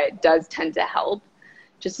diet does tend to help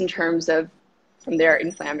just in terms of from their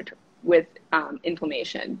inflammation.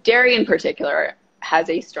 Dairy in particular has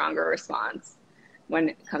a stronger response when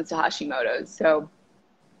it comes to Hashimoto's. So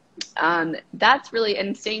that's really,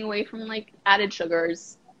 and staying away from like added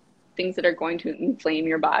sugars, things that are going to inflame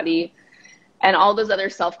your body, and all those other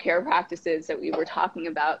self-care practices that we were talking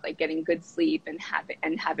about, like getting good sleep and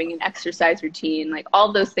having an exercise routine, like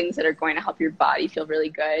all those things that are going to help your body feel really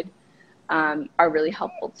good, are really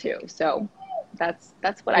helpful too. So that's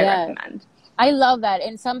what I recommend. I love that.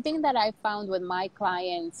 And something that I found with my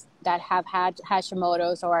clients that have had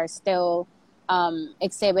Hashimoto's or are still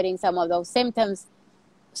exhibiting some of those symptoms,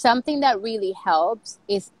 something that really helps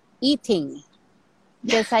is eating.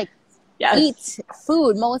 Just like Yes. eat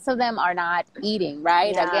food. Most of them are not eating,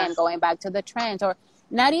 right? Yeah. Again, going back to the trends, or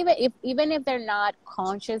not even if they're not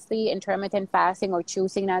consciously intermittent fasting or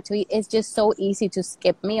choosing not to eat, it's just so easy to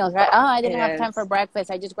skip meals, right? Oh, I didn't have time for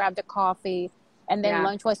breakfast. I just grabbed a coffee, and then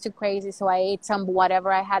lunch was too crazy, so I ate some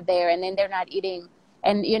whatever I had there, and then they're not eating.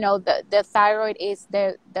 And the thyroid is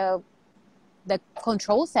the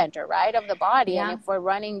control center, right, of the body. Yeah. And if we're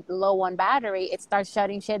running low on battery, it starts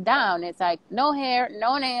shutting shit down. It's like no hair,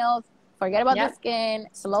 no nails, forget about the skin,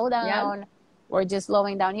 slow down. We're just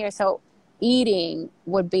slowing down here. So eating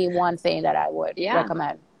would be one thing that I would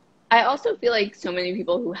recommend. I also feel like so many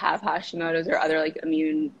people who have Hashimoto's or other like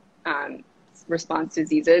immune response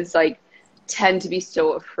diseases like tend to be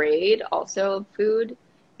so afraid also of food,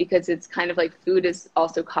 because it's kind of like food is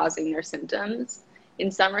also causing their symptoms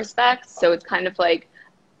in some respects. So it's kind of like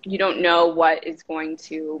you don't know what is going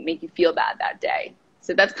to make you feel bad that day.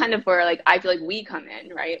 So that's kind of where like I feel like we come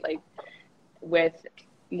in, right? Like with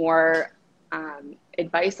more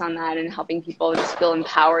advice on that and helping people just feel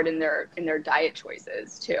empowered in their diet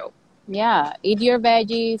choices too. Yeah, eat your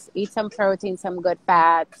veggies, eat some protein, some good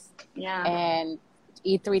fats, and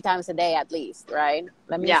eat 3 times a day at least, right?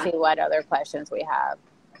 Let me see what other questions we have.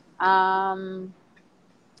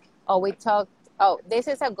 This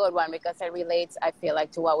is a good one because it relates, I feel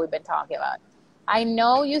like, to what we've been talking about. I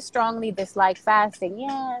know you strongly dislike fasting,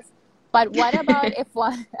 yes, But what about if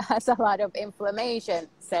one has a lot of inflammation,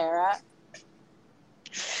 Sarah?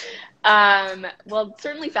 Well,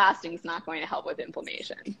 certainly fasting is not going to help with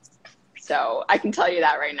inflammation. So I can tell you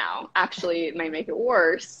that right now. Actually, it might make it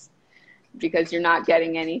worse because you're not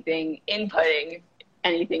getting inputting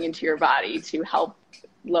anything into your body to help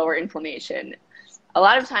lower inflammation. A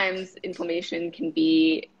lot of times inflammation can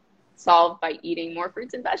be solved by eating more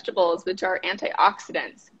fruits and vegetables, which are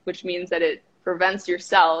antioxidants, which means that it prevents your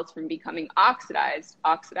cells from becoming oxidized.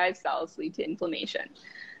 Oxidized cells lead to inflammation.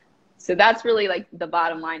 So that's really like the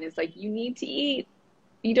bottom line is like you need to eat.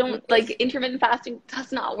 You don't like intermittent fasting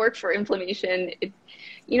does not work for inflammation. And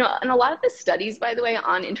a lot of the studies, by the way,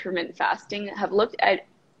 on intermittent fasting have looked at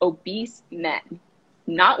obese men,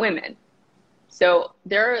 not women. So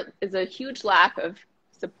there is a huge lack of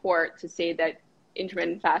support to say that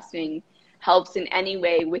intermittent fasting helps in any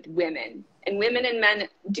way with women. And women and men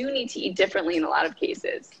do need to eat differently in a lot of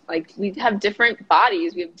cases. Like we have different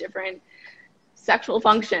bodies, we have different sexual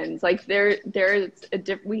functions. Like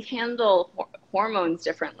we handle hormones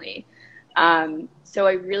differently. So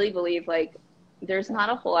I really believe like there's not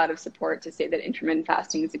a whole lot of support to say that intermittent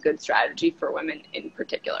fasting is a good strategy for women in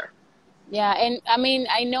particular. Yeah, and I mean,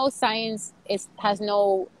 I know science has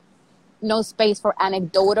no space for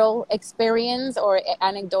anecdotal experience or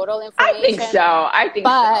anecdotal information. I think so.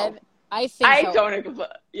 I don't.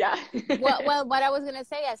 Yeah. well, what I was gonna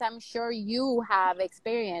say is, I'm sure you have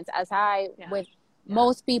experience, with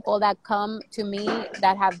most people that come to me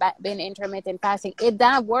that have been intermittent fasting. It's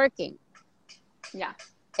not working. Yeah.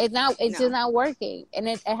 It's just not working, and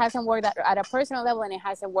it hasn't worked at a personal level, and it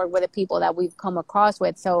hasn't worked with the people that we've come across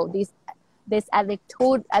with. So this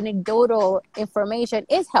anecdotal information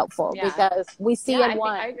is helpful because we see it.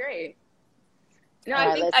 I agree. No,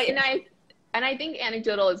 I think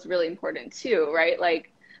anecdotal is really important too, right?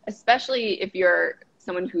 Like, especially if you're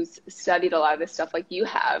someone who's studied a lot of this stuff like you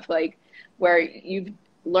have, like where you've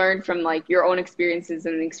learned from like your own experiences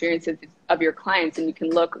and the experiences of your clients, and you can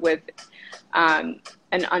look with an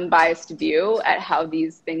unbiased view at how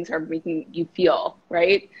these things are making you feel,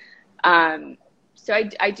 right? So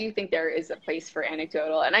I do think there is a place for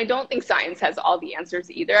anecdotal, and I don't think science has all the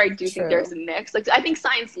answers either. I do think there's a mix. Like I think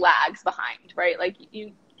science lags behind, right? Like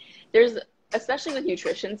there's, especially with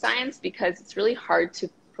nutrition science, because it's really hard to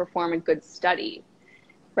perform a good study,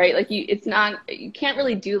 right? Like you can't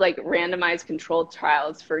really do like randomized controlled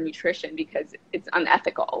trials for nutrition because it's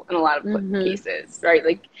unethical in a lot of cases, right?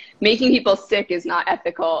 Like making people sick is not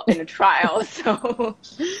ethical in a trial. So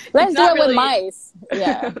let's do it with mice.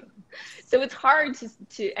 Yeah. So it's hard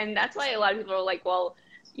to, and that's why a lot of people are like, well,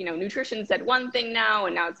 nutrition said one thing now,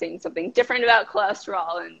 and now it's saying something different about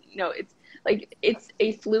cholesterol. And, it's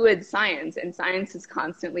a fluid science, and science is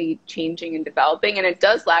constantly changing and developing, and it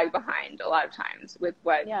does lag behind a lot of times with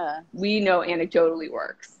what we know anecdotally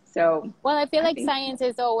works. So, well, I feel like science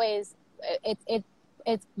is always, it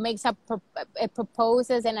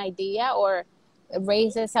proposes an idea or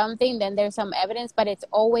raises something, then there's some evidence, but it's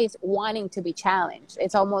always wanting to be challenged.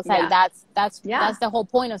 It's almost like that's the whole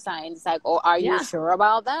point of science. It's like, oh, are you sure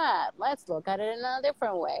about that? Let's look at it in a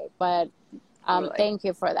different way. But thank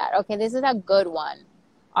you for that. Okay, this is a good one.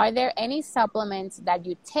 Are there any supplements that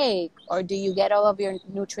you take, or do you get all of your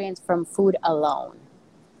nutrients from food alone?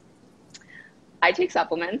 I take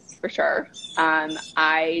supplements for sure.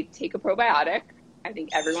 I take a probiotic. I think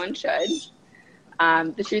everyone should.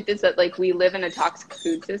 The truth is that like we live in a toxic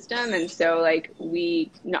food system, and so like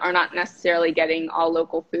we are not necessarily getting all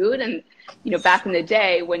local food. And back in the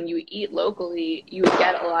day when you eat locally, you would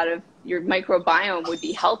get a lot of your microbiome would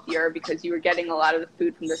be healthier because you were getting a lot of the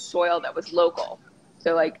food from the soil that was local.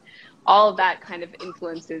 So like all of that kind of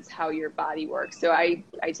influences how your body works. So I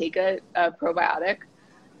take a probiotic.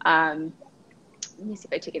 Let me see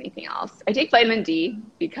if I take anything else. I take vitamin D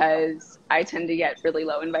because I tend to get really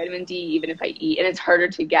low in vitamin D even if I eat, and it's harder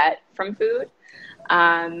to get from food.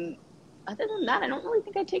 Other than that, I don't really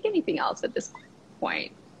think I take anything else at this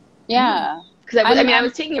point. Yeah. Because I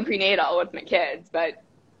was taking a prenatal with my kids, but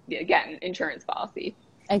again, insurance policy.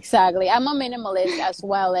 Exactly. I'm a minimalist as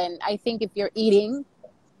well, and I think if you're eating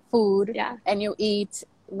food and you eat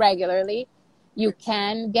regularly, you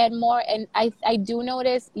can get more. And I do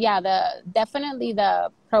notice, definitely the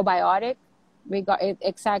probiotic,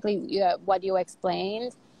 exactly what you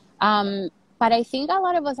explained. But I think a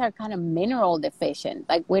lot of us are kind of mineral deficient.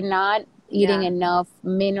 Like we're not eating enough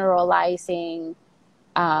mineralizing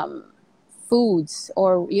foods,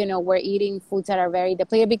 or we're eating foods that are very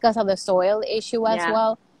depleted because of the soil issue as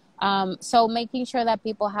well. So making sure that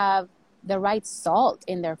people have the right salt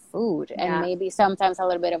in their food, and maybe sometimes a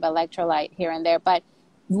little bit of electrolyte here and there. But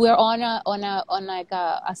we're on like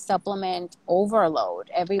a supplement overload.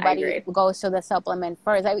 I Everybody agree. goes to the supplement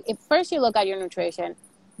first. Like, if first you look at your nutrition,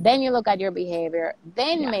 then you look at your behavior,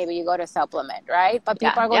 then Yes. maybe you go to supplement, right? But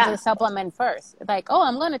people Yeah, are going to yeah. the supplement first. It's like, oh,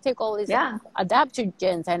 I'm going to take all these Yeah.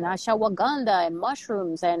 adaptogens and ashwagandha and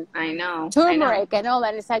mushrooms and I know. turmeric and all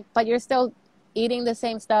that. It's like, but you're still eating the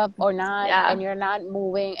same stuff or not, Yeah. and you're not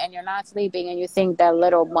moving and you're not sleeping, and you think that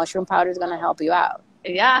little mushroom powder is going to help you out.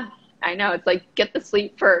 Yeah, I know. It's like, get the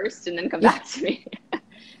sleep first and then come back to me.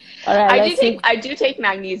 All right, I do take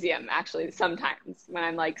magnesium actually sometimes when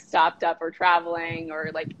I'm like stopped up or traveling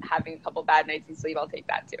or like having a couple bad nights of sleep. I'll take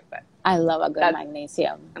that too. But I love a good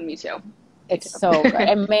magnesium. Me too. It's so good.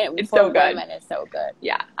 And it's for so good. women, it's so good.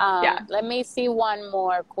 Yeah. Let me see one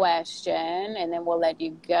more question, and then we'll let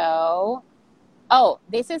you go. Oh,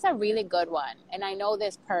 this is a really good one, and I know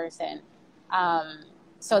this person.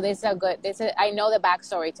 So I know the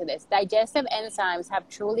backstory to this. Digestive enzymes have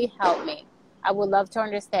truly helped me. I would love to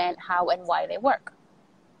understand how and why they work.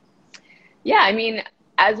 Yeah, I mean,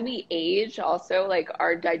 as we age, also like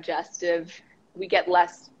we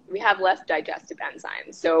have less digestive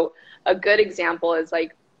enzymes. So a good example is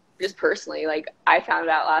like, just personally, like I found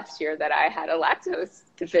out last year that I had a lactose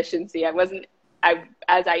deficiency. As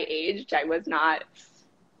I aged, I was not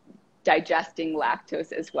digesting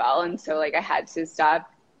lactose as well. And so like I had to stop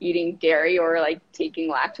eating dairy or like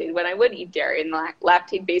taking lactate when I would eat dairy. And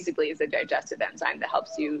lactate basically is a digestive enzyme that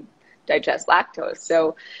helps you digest lactose.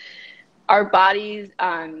 So our bodies,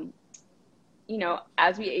 as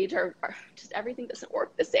we age, just everything doesn't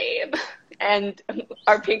work the same. And the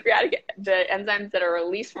enzymes that are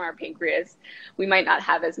released from our pancreas, we might not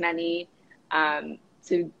have as many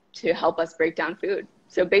to help us break down food.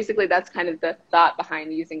 So basically that's kind of the thought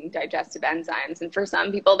behind using digestive enzymes. And for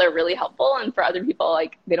some people, they're really helpful. And for other people,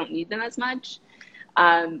 like they don't need them as much.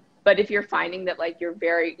 But if you're finding that like you're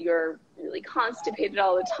really constipated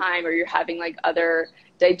all the time, or you're having like other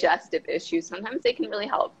digestive issues, sometimes they can really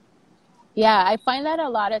help. Yeah, I find that a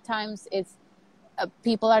lot of times it's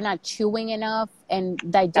people are not chewing enough, and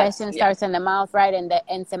digestion starts in the mouth, right? And the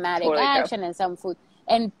enzymatic action and some food.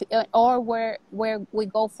 Or where we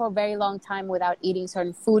go for a very long time without eating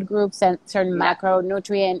certain food groups and certain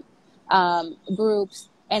macronutrient groups,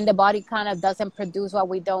 and the body kind of doesn't produce what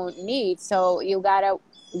we don't need. So you gotta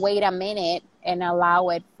wait a minute and allow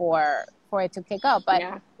it for it to kick up. But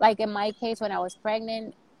like in my case, when I was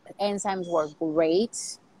pregnant, enzymes were great.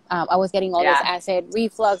 I was getting all this acid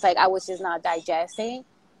reflux, like I was just not digesting.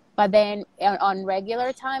 But then on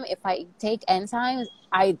regular time, if I take enzymes,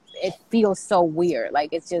 it feels so weird.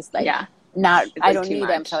 Like it's just like I don't need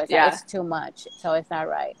them, so it's too much. So it's not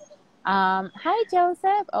right. Hi,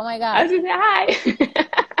 Joseph. Oh my God. I was gonna say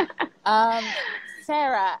hi.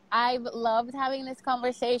 Sarah, I've loved having this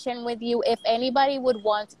conversation with you. If anybody would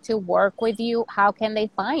want to work with you, how can they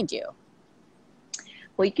find you?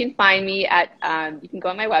 Well, you can find me you can go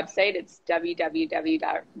on my website. It's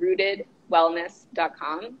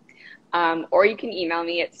www.rootedwellness.com. Or you can email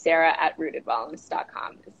me at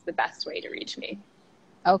sarah@rootedwellness.com. It's the best way to reach me.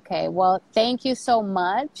 Okay. Well, thank you so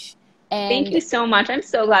much. And thank you so much. I'm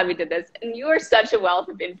so glad we did this. And you are such a wealth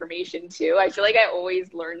of information too. I feel like I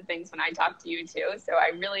always learn things when I talk to you too. So I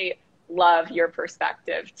really love your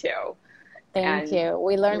perspective too. Thank you.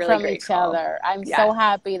 We learn really from each other. I'm so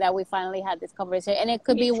happy that we finally had this conversation. And it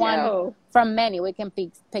could be one from many. We can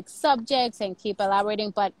pick subjects and keep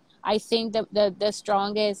elaborating. But I think the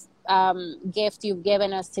strongest gift you've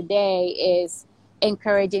given us today is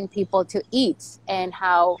encouraging people to eat, and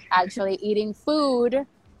how actually eating food,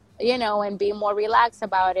 and being more relaxed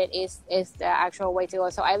about it is the actual way to go.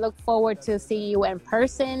 So I look forward to seeing you in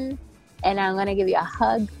person, and I'm going to give you a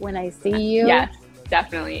hug when I see you. Yes.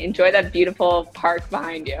 Definitely. Enjoy that beautiful park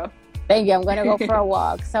behind you. Thank you. I'm going to go for a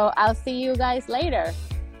walk. So I'll see you guys later.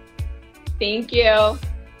 Thank you.